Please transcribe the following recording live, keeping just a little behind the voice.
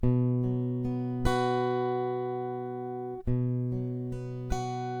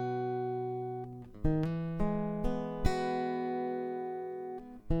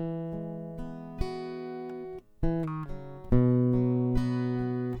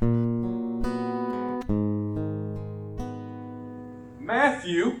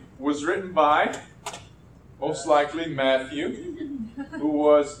Matthew was written by, most likely Matthew, who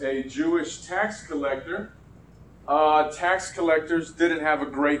was a Jewish tax collector. Tax collectors didn't have a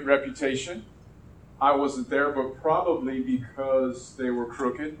great reputation. I wasn't there, but probably because they were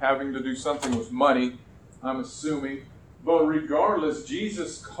crooked, having to do something with money, I'm assuming. But regardless,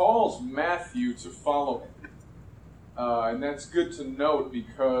 Jesus calls Matthew to follow him. And that's good to note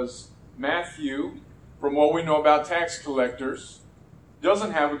because Matthew, from what we know about tax collectors,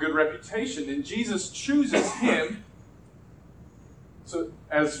 doesn't have a good reputation. And Jesus chooses him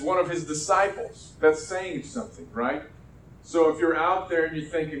as one of his disciples. That's saying something, right? So if you're out there and you're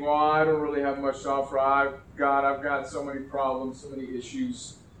thinking, well, I don't really have much to offer. I've got so many problems, so many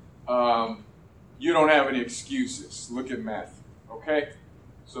issues. You don't have any excuses. Look at Matthew, okay?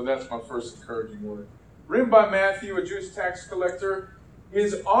 So that's my first encouraging word. Written by Matthew, a Jewish tax collector.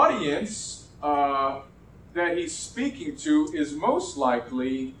 His audience that he's speaking to is most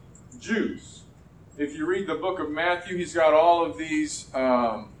likely Jews. If you read the book of Matthew, he's got all of these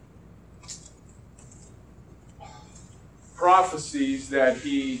prophecies that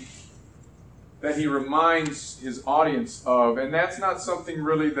he reminds his audience of, and that's not something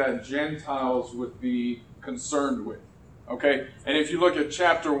really that Gentiles would be concerned with. Okay? And if you look at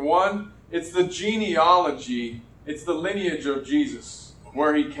chapter 1, it's the genealogy, it's the lineage of Jesus,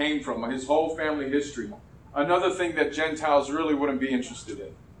 where he came from, his whole family history. Another thing that Gentiles really wouldn't be interested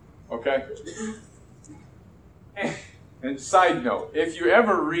in. Okay? And side note, if you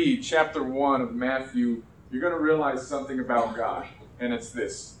ever read chapter 1 of Matthew, you're going to realize something about God, and it's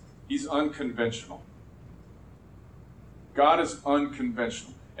this. He's unconventional. God is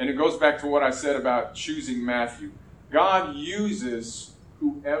unconventional. And it goes back to what I said about choosing Matthew. God uses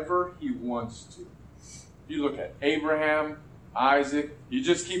whoever he wants to. You look at Abraham, Isaac, you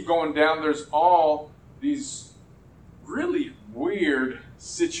just keep going down. There's all these really weird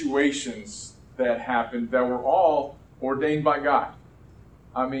situations that happened that were all ordained by God.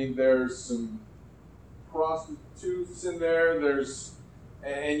 I mean, there's some prostitutes in there.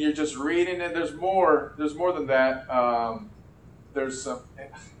 And you're just reading it. There's more than that. There's some.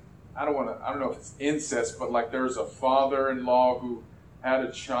 I don't know if it's incest, but like there's a father-in-law who had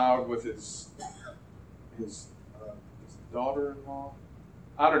a child with his daughter-in-law.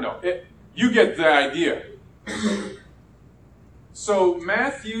 I don't know. You get the idea. So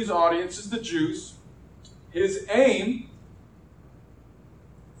Matthew's audience is the Jews. His aim,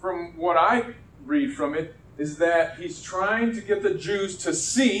 from what I read from it, is that he's trying to get the Jews to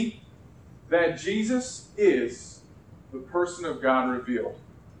see that Jesus is the person of God revealed,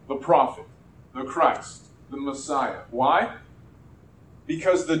 the prophet, the Christ, the Messiah. Why?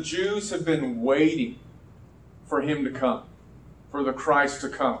 Because the Jews have been waiting for him to come, for the Christ to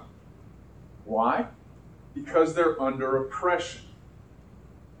come. Why? Because they're under oppression.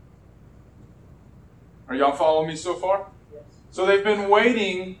 Are y'all following me so far? Yes. So they've been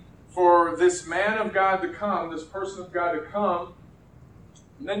waiting for this man of God to come, this person of God to come.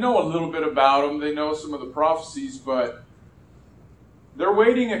 And they know a little bit about him. They know some of the prophecies, but they're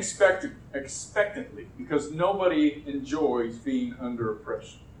waiting expectantly because nobody enjoys being under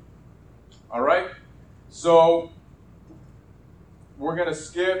oppression. All right? So we're going to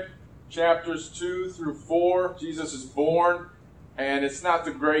skip chapters 2 through 4. Jesus is born, and it's not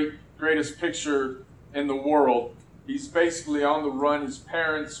the greatest picture in the world. He's basically on the run. His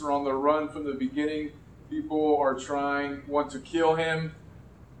parents are on the run from the beginning. People want to kill him.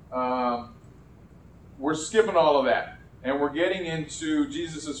 We're skipping all of that. And we're getting into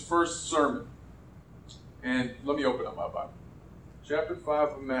Jesus' first sermon. And let me open up my Bible. Chapter 5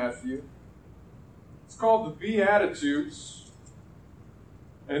 of Matthew. It's called the Beatitudes.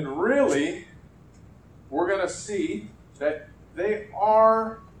 And really, we're going to see that they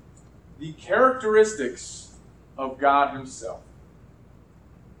are the characteristics of God himself.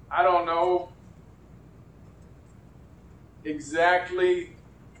 I don't know exactly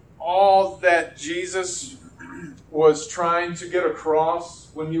all that Jesus was trying to get across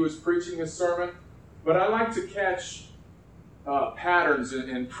when he was preaching his sermon, but I like to catch patterns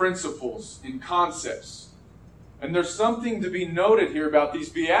and principles and concepts. And there's something to be noted here about these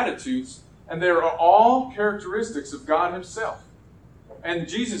Beatitudes, and they are all characteristics of God himself. And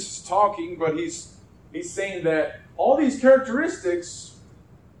Jesus is talking, but he's saying that all these characteristics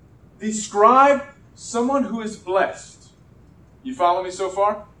describe someone who is blessed. You follow me so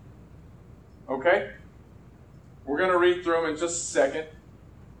far? Okay? We're going to read through them in just a second.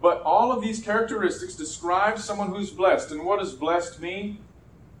 But all of these characteristics describe someone who's blessed. And what does blessed mean?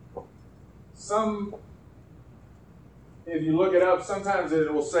 If you look it up, sometimes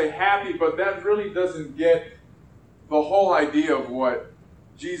it will say happy, but that really doesn't get the whole idea of what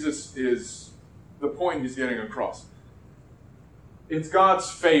Jesus is the point he's getting across. It's God's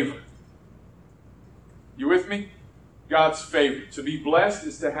favor. You with me? God's favor. To be blessed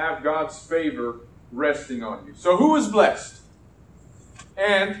is to have God's favor resting on you. So who is blessed?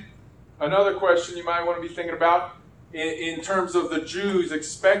 And another question you might want to be thinking about in terms of the Jews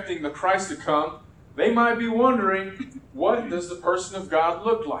expecting the Christ to come, they might be wondering, what does the person of God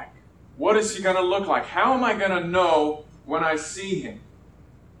look like? What is he going to look like? How am I going to know when I see him?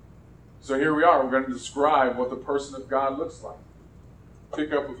 So here we are. We're going to describe what the person of God looks like.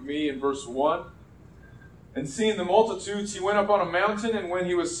 Pick up with me in verse 1. And seeing the multitudes, he went up on a mountain, and when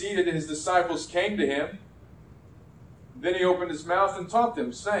he was seated, his disciples came to him. Then he opened his mouth and taught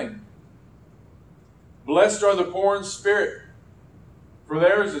them, saying, Blessed are the poor in spirit, for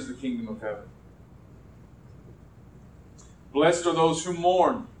theirs is the kingdom of heaven. Blessed are those who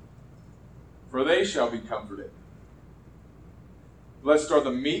mourn, for they shall be comforted. Blessed are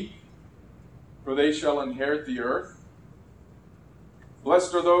the meek, for they shall inherit the earth.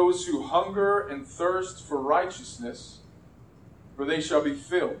 Blessed are those who hunger and thirst for righteousness, for they shall be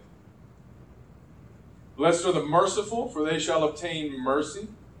filled. Blessed are the merciful, for they shall obtain mercy.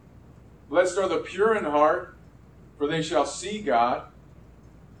 Blessed are the pure in heart, for they shall see God.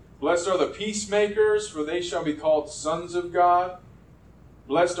 Blessed are the peacemakers, for they shall be called sons of God.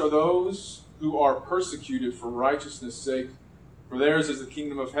 Blessed are those who are persecuted for righteousness' sake, for theirs is the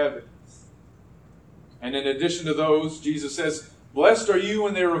kingdom of heaven. And in addition to those, Jesus says, Blessed are you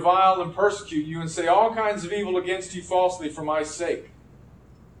when they revile and persecute you and say all kinds of evil against you falsely for my sake.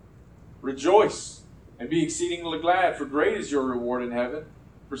 Rejoice and be exceedingly glad, for great is your reward in heaven.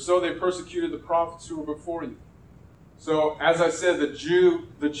 For so they persecuted the prophets who were before you. So, as I said,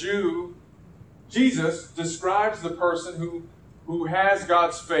 Jesus describes the person who has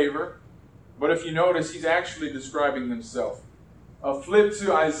God's favor. But if you notice, he's actually describing himself. Flip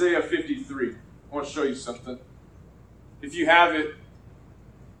to Isaiah 53. I want to show you something. If you have it,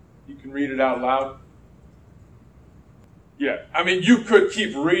 you can read it out loud. Yeah, I mean, you could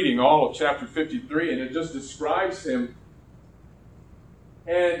keep reading all of chapter 53, and it just describes him.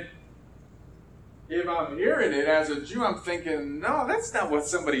 And if I'm hearing it as a Jew, I'm thinking, no, that's not what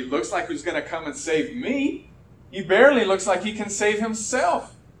somebody looks like who's going to come and save me. He barely looks like he can save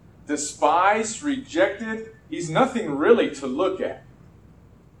himself. Despised, rejected, he's nothing really to look at.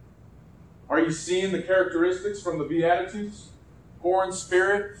 Are you seeing the characteristics from the Beatitudes? Poor in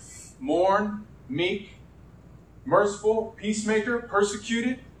spirit, mourn, meek, merciful, peacemaker,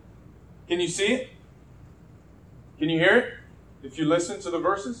 persecuted. Can you see it? Can you hear it? If you listen to the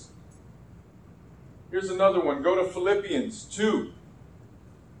verses. Here's another one. Go to Philippians 2,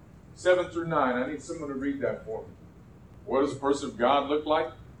 7 through 9. I need someone to read that for me. What does a person of God look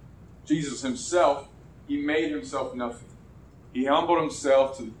like? Jesus himself, he made himself nothing. He humbled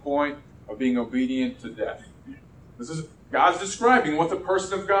himself to the point of being obedient to death. This is God's describing what the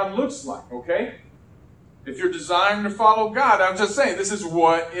person of God looks like, okay? If you're desiring to follow God, I'm just saying this is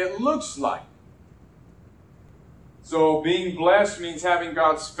what it looks like. So being blessed means having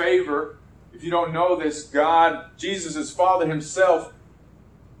God's favor. If you don't know this, God, Jesus, his Father himself,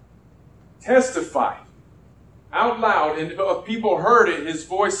 testified out loud, and people heard it, his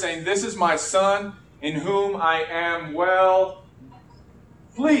voice saying, This is my Son, in whom I am well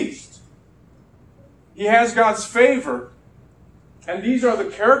pleased. He has God's favor, and these are the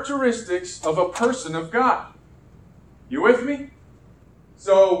characteristics of a person of God. You with me?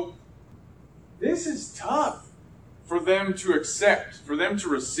 So, this is tough for them to accept, for them to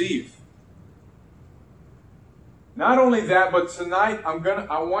receive. Not only that, but tonight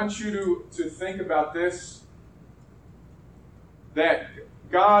I want you to think about this, that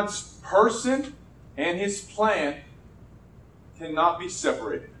God's person and his plan cannot be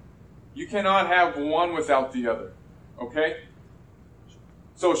separated. You cannot have one without the other. Okay?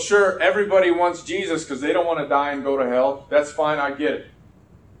 So sure, everybody wants Jesus because they don't want to die and go to hell. That's fine, I get it.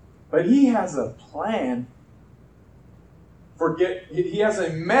 But he has a plan. He has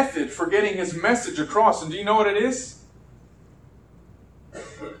a method for getting his message across. And do you know what it is?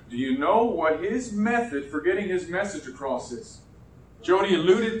 Do you know what his method for getting his message across is? Jody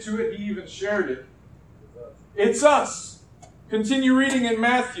alluded to it. He even shared it. It's us. Continue reading in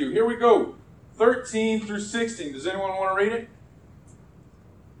Matthew. Here we go. 13 through 16. Does anyone want to read it?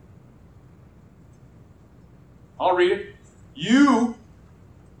 I'll read it. You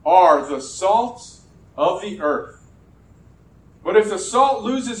are the salt of the earth. But if the salt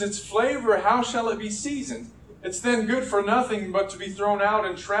loses its flavor, how shall it be seasoned? It's then good for nothing but to be thrown out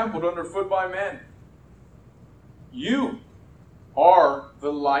and trampled underfoot by men. You are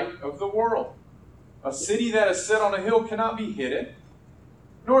the light of the world. A city that is set on a hill cannot be hidden.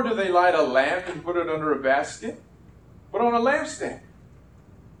 Nor do they light a lamp and put it under a basket, but on a lampstand.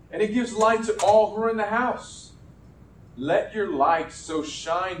 And it gives light to all who are in the house. Let your light so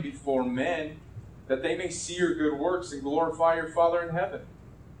shine before men that they may see your good works and glorify your Father in heaven.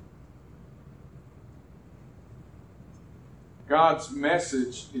 God's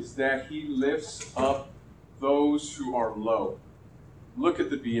message is that He lifts up those who are low. Look at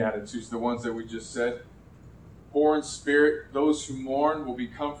the Beatitudes, the ones that we just said. Poor in spirit, those who mourn will be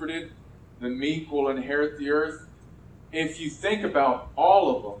comforted. The meek will inherit the earth. If you think about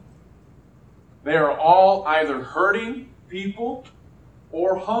all of them, they are all either hurting people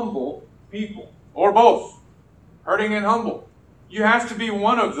or humble people, or both, hurting and humble. You have to be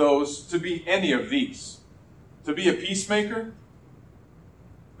one of those to be any of these. To be a peacemaker.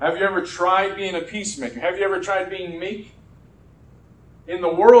 Have you ever tried being a peacemaker? Have you ever tried being meek? In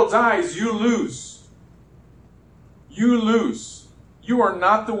the world's eyes, you lose. You lose. You are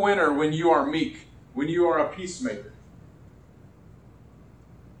not the winner when you are meek, when you are a peacemaker.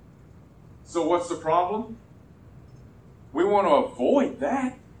 So what's the problem? We want to avoid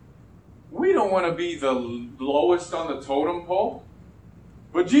that. We don't want to be the lowest on the totem pole.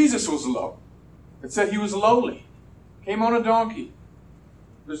 But Jesus was low. It said He was lowly. Came on a donkey.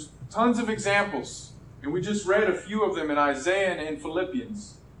 There's tons of examples. And we just read a few of them in Isaiah and in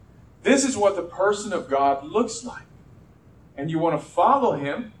Philippians. This is what the person of God looks like. And you want to follow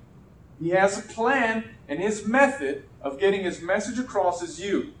Him. He has a plan, and His method of getting His message across is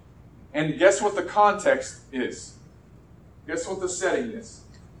you. And guess what the context is? Guess what the setting is?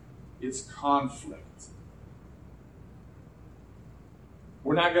 It's conflict.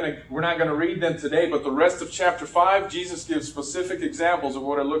 We're not going to read them today, but the rest of chapter 5, Jesus gives specific examples of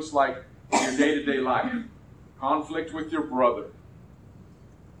what it looks like in your day-to-day life. Conflict with your brother.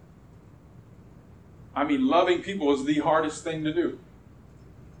 I mean, loving people is the hardest thing to do.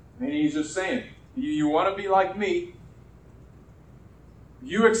 And He's just saying, you want to be like me.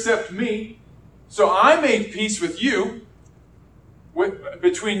 You accept me. So I made peace with you,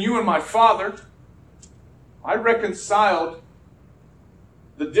 between you and my Father. I reconciled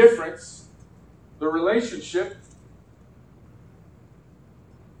the difference, the relationship.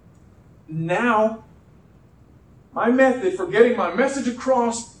 Now, my method for getting my message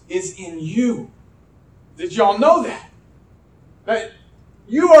across is in you. Did y'all know that? That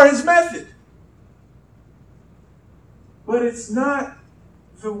you are His method. But it's not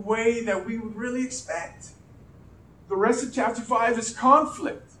the way that we would really expect. The rest of chapter 5 is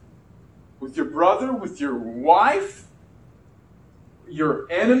conflict. With your brother, with your wife,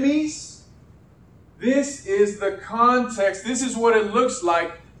 your enemies. This is the context. This is what it looks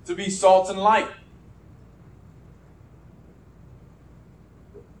like to be salt and light.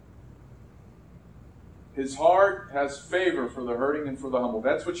 His heart has favor for the hurting and for the humble.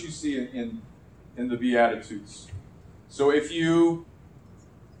 That's what you see in the Beatitudes. So if we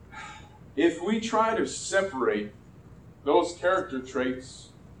try to separate those character traits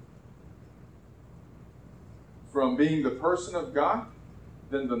from being the person of God,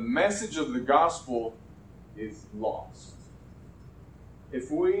 then the message of the gospel is lost.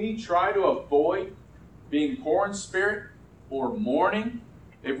 If we try to avoid being poor in spirit or mourning,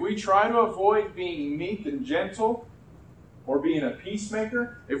 if we try to avoid being meek and gentle or being a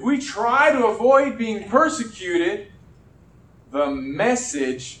peacemaker, if we try to avoid being persecuted, the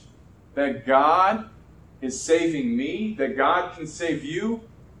message that God is saving me, that God can save you,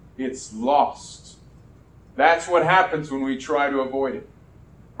 it's lost. That's what happens when we try to avoid it.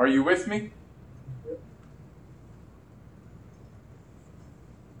 Are you with me?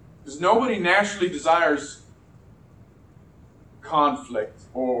 Because nobody naturally desires conflict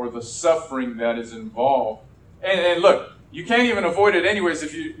or the suffering that is involved. And look, you can't even avoid it anyways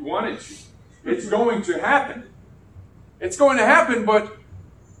if you wanted to. It's going to happen. It's going to happen, but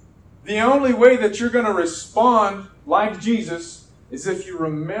the only way that you're going to respond like Jesus is if you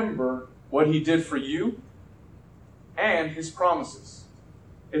remember what He did for you and His promises.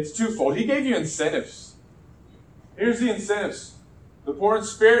 It's twofold. He gave you incentives. Here's the incentives. The poor in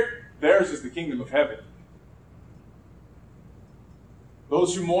spirit, theirs is the kingdom of heaven.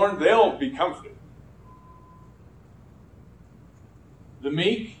 Those who mourn, they'll be comforted. The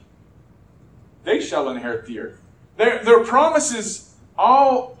meek, they shall inherit the earth. Their promises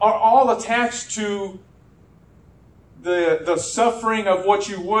are all attached to the suffering of what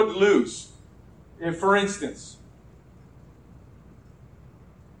you would lose. And for instance,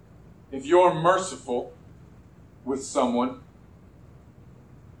 if you're merciful with someone,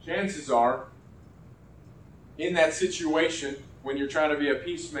 chances are, in that situation, when you're trying to be a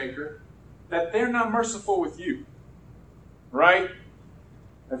peacemaker, that they're not merciful with you. Right?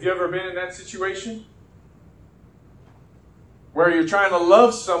 Have you ever been in that situation? Where you're trying to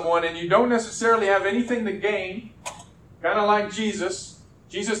love someone and you don't necessarily have anything to gain. Kind of like Jesus.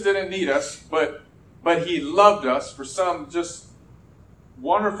 Jesus didn't need us, but He loved us for some just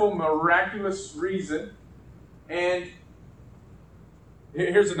wonderful, miraculous reason. And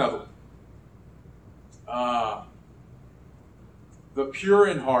here's another one. The pure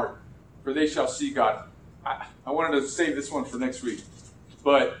in heart, for they shall see God. I wanted to save this one for next week.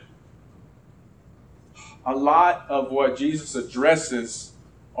 But a lot of what Jesus addresses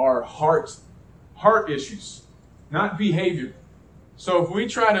are heart issues, not behavior. So if we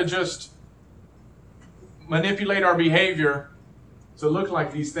try to just manipulate our behavior to look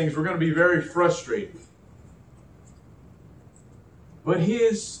like these things, we're going to be very frustrated. But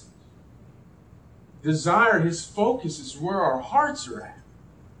His desire, His focus is where our hearts are at.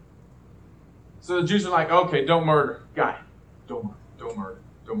 So the Jews are like, okay, don't murder. Got it. Don't murder.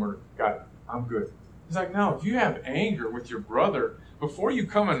 Got it. I'm good. He's like, no, if you have anger with your brother, before you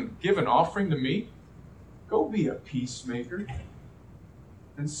come and give an offering to me, go be a peacemaker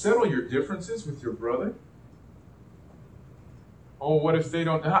and settle your differences with your brother. Oh, what if they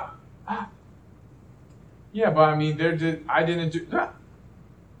don't? Yeah, but I mean, I didn't do that.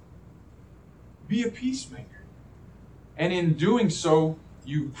 Be a peacemaker. And in doing so,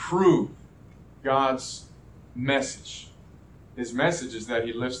 you prove God's message. His message is that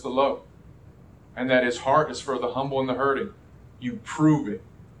He lifts the low. And that His heart is for the humble and the hurting. You prove it.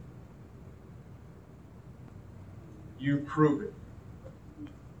 You prove it.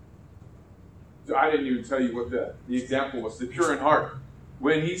 So I didn't even tell you what the example was. The pure in heart.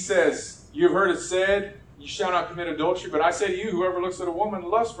 When He says, you've heard it said, you shall not commit adultery. But I say to you, whoever looks at a woman and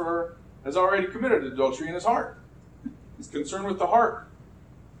lusts for her has already committed adultery in his heart. He's concerned with the heart.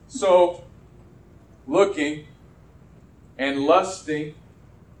 So, looking and lusting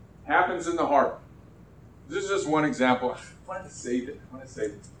happens in the heart. This is just one example. I wanted to save it.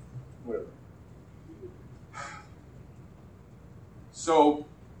 Whatever. So,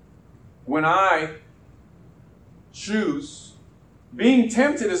 when I choose, being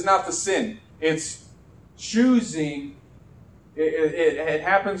tempted is not the sin. It's choosing. It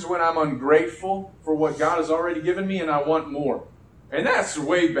happens when I'm ungrateful for what God has already given me and I want more. And that's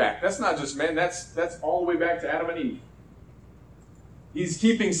way back. That's not just men. That's all the way back to Adam and Eve. He's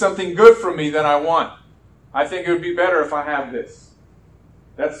keeping something good from me that I want. I think it would be better if I have this.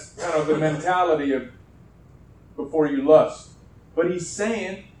 That's kind of the mentality of before you lust. But He's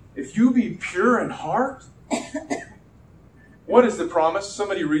saying, if you be pure in heart, what is the promise?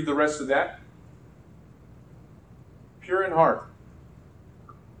 Somebody read the rest of that. Pure in heart.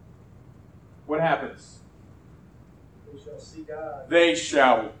 What happens? They shall see God. They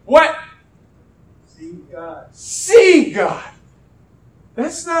shall what? See God. See God.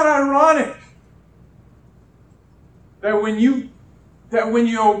 That's not ironic. That when you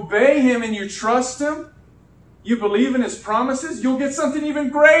obey Him and you trust Him, you believe in His promises, you'll get something even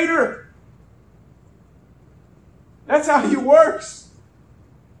greater. That's how He works.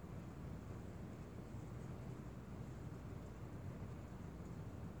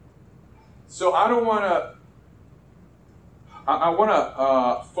 So I want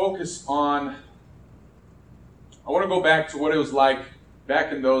to focus on, I want to go back to what it was like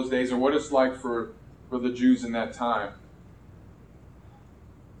back in those days and what it's like for the Jews in that time.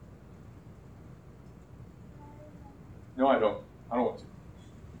 No, I don't. I don't want to.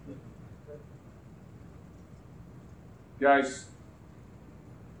 Guys,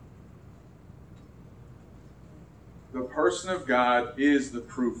 the person of God is the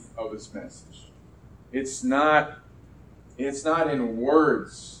proof of His message. It's not in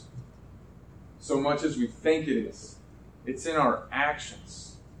words so much as we think it is. It's in our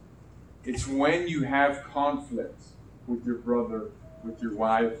actions. It's when you have conflict with your brother, with your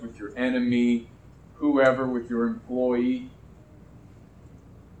wife, with your enemy, whoever, with your employee.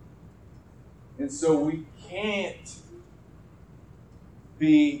 And so we can't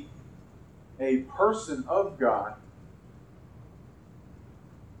be a person of God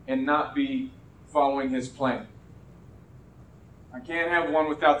and not be following His plan. I can't have one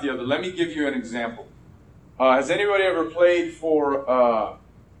without the other. Let me give you an example. Has anybody ever played for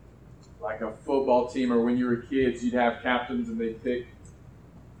like a football team, or when you were kids, you'd have captains and they'd pick,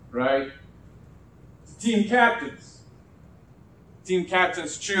 right? Team captains. Team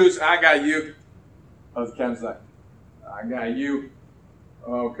captains choose, I got you. Oh, the captain's like, I got you.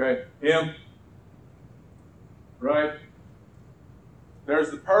 Okay, him. Right?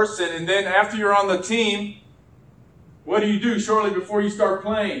 There's the person, and then after you're on the team, what do you do shortly before you start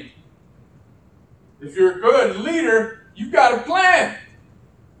playing? If you're a good leader, you've got a plan.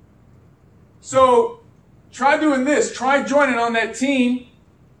 So try doing this. Try joining on that team.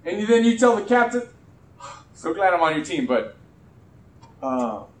 And then you tell the captain, so glad I'm on your team, but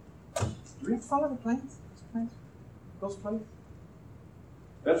do we have to follow the plans? Those plays?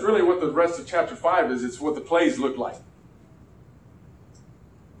 That's really what the rest of chapter 5 is. It's what the plays look like.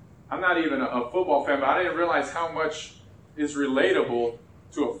 I'm not even a football fan, but I didn't realize how much is relatable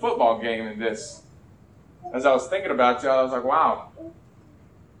to a football game in this. As I was thinking about it, I was like, wow.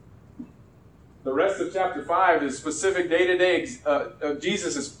 The rest of chapter 5 is specific day-to-day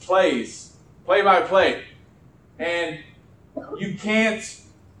Jesus' plays, play-by-play. And you can't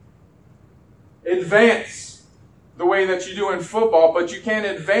advance the way that you do in football, but you can't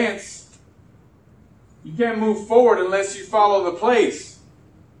advance. You can't move forward unless you follow the plays.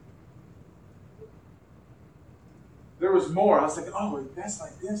 There was more. I was like, oh, that's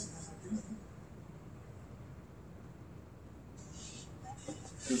like this, that's like this.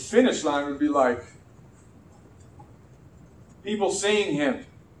 The finish line would be like people seeing him.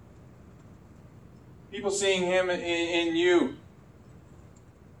 People seeing him in you.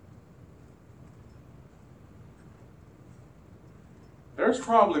 There's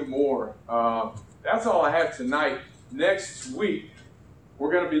probably more. That's all I have tonight. Next week,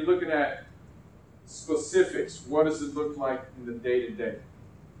 we're going to be looking at specifics. What does it look like in the day-to-day?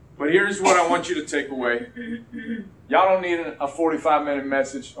 But here's what I want you to take away. Y'all don't need a 45-minute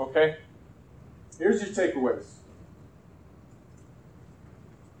message, okay? Here's your takeaways.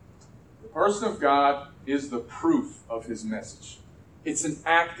 The person of God is the proof of his message. It's an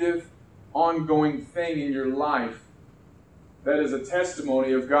active, ongoing thing in your life that is a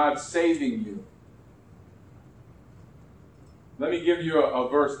testimony of God saving you. Let me give you a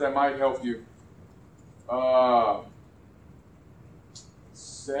verse that might help you. 2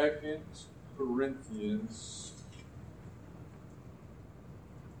 Corinthians.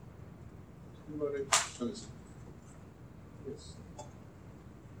 Yes.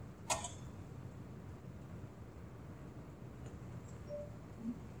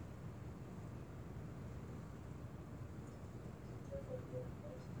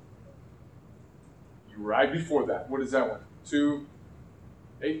 Right before that. What is that one?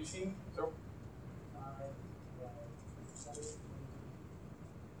 2:18? So?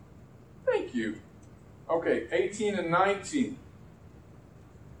 Thank you. Okay, 18 and 19.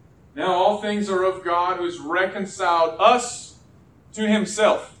 Now all things are of God who has reconciled us to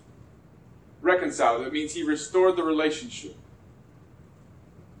himself. Reconciled. That means he restored the relationship.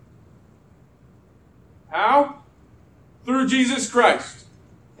 How? Through Jesus Christ.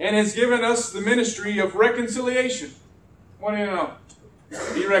 And has given us the ministry of reconciliation. What do you know?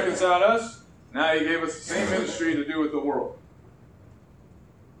 He reconciled us. Now he gave us the same ministry to do with the world.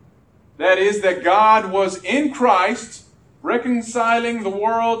 That is, that God was in Christ reconciling the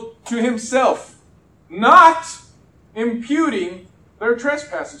world to himself, not imputing their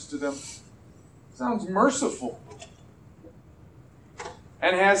trespasses to them. Sounds merciful.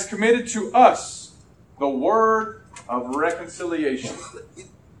 And has committed to us the word of reconciliation.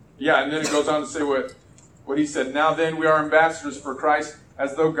 Yeah, and then it goes on to say what he said. Now then, we are ambassadors for Christ,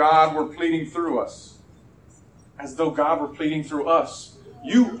 as though God were pleading through us. As though God were pleading through us.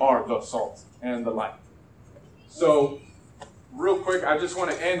 You are the salt and the light. So, real quick, I just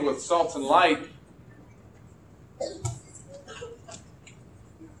want to end with salt and light.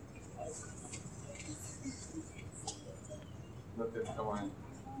 Let them come on.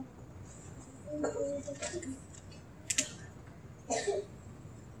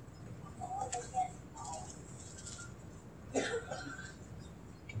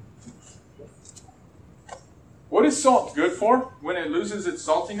 What is salt good for when it loses its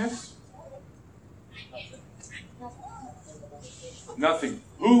saltiness? Nothing.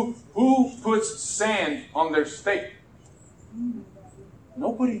 Who puts sand on their steak?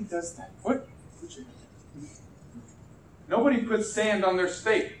 Nobody does that. What? Nobody puts sand on their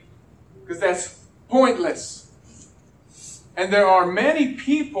steak because that's pointless. And there are many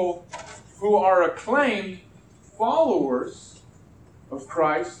people who are acclaimed followers of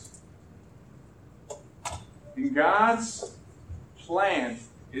Christ. And God's plan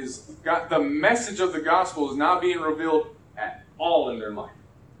is, the message of the gospel is not being revealed at all in their life.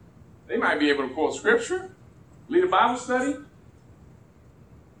 They might be able to quote scripture, lead a Bible study,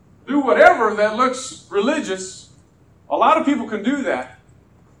 do whatever that looks religious. A lot of people can do that.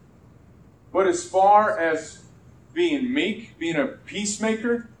 But as far as being meek, being a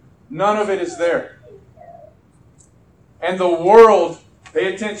peacemaker, none of it is there. And the world,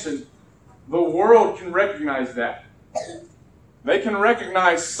 pay attention, the world can recognize that. They can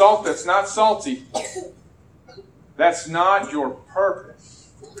recognize salt that's not salty. That's not your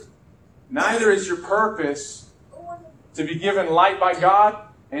purpose. Neither is your purpose to be given light by God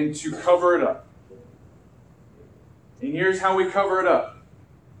and to cover it up. And here's how we cover it up.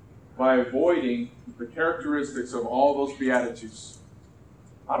 By avoiding the characteristics of all those Beatitudes.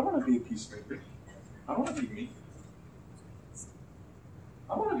 I don't want to be a peacemaker. I don't want to be meek.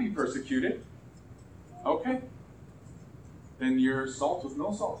 I want to be persecuted. Okay. Then you're salt with no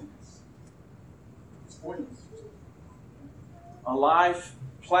saltiness. It's pointless. A life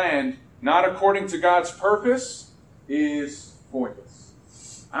planned not according to God's purpose is pointless.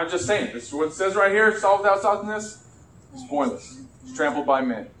 I'm just saying, this is what it says right here, salt without saltiness is pointless. It's trampled by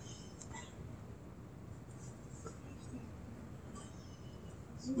men.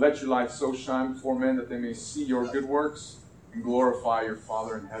 Let your light so shine before men that they may see your good works and glorify your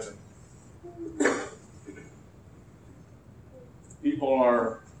Father in heaven. People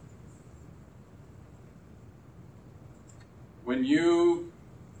are... When you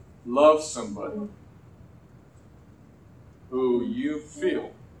love somebody who you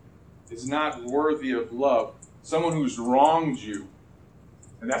feel is not worthy of love, someone who's wronged you,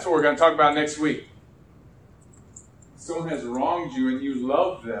 and that's what we're going to talk about next week. Someone has wronged you and you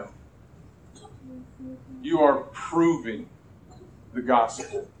love them, you are proving the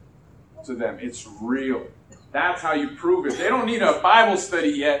gospel to them. It's real. That's how you prove it. They don't need a Bible study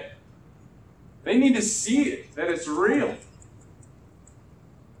yet. They need to see it, that it's real.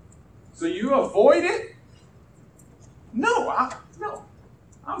 So you avoid it? No,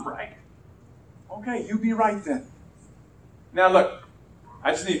 I'm right. Okay, you be right then. Now look,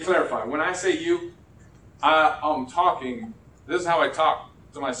 I just need to clarify. When I say you, I'm talking, this is how I talk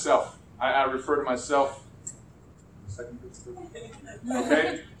to myself. I refer to myself.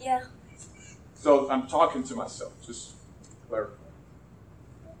 Okay? Yeah. So I'm talking to myself. Just clarify.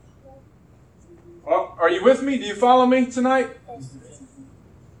 Oh, are you with me? Do you follow me tonight?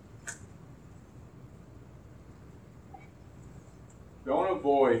 Don't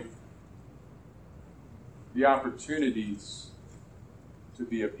avoid the opportunities to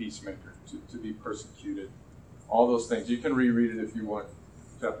be a peacemaker, to be persecuted. All those things. You can reread it if you want.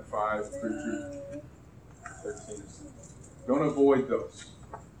 Chapter 5, 3 through 13. Don't avoid those.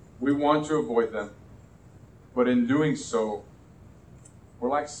 We want to avoid them. But in doing so, we're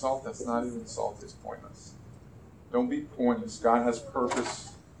like salt that's not even salt. It's pointless. Don't be pointless. God has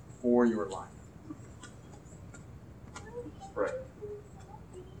purpose for your life. Let's pray.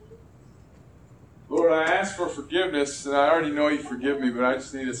 Lord, I ask for forgiveness, and I already know you forgive me, but I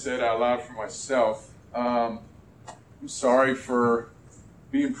just need to say it out loud for myself. I'm sorry for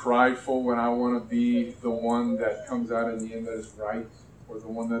being prideful when I want to be the one that comes out in the end that is right, or the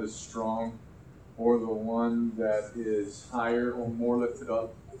one that is strong, or the one that is higher or more lifted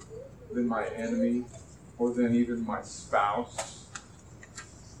up than my enemy, or than even my spouse.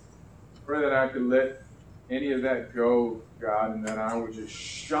 Pray that I could let any of that go, God, and that I would just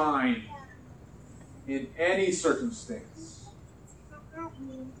shine in any circumstance,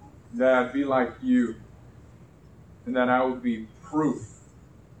 that I'd be like you, and that I would be proof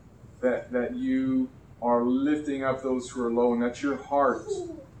that you are lifting up those who are low, and that your heart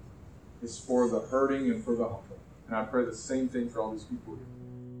is for the hurting and for the humble. And I pray the same thing for all these people here.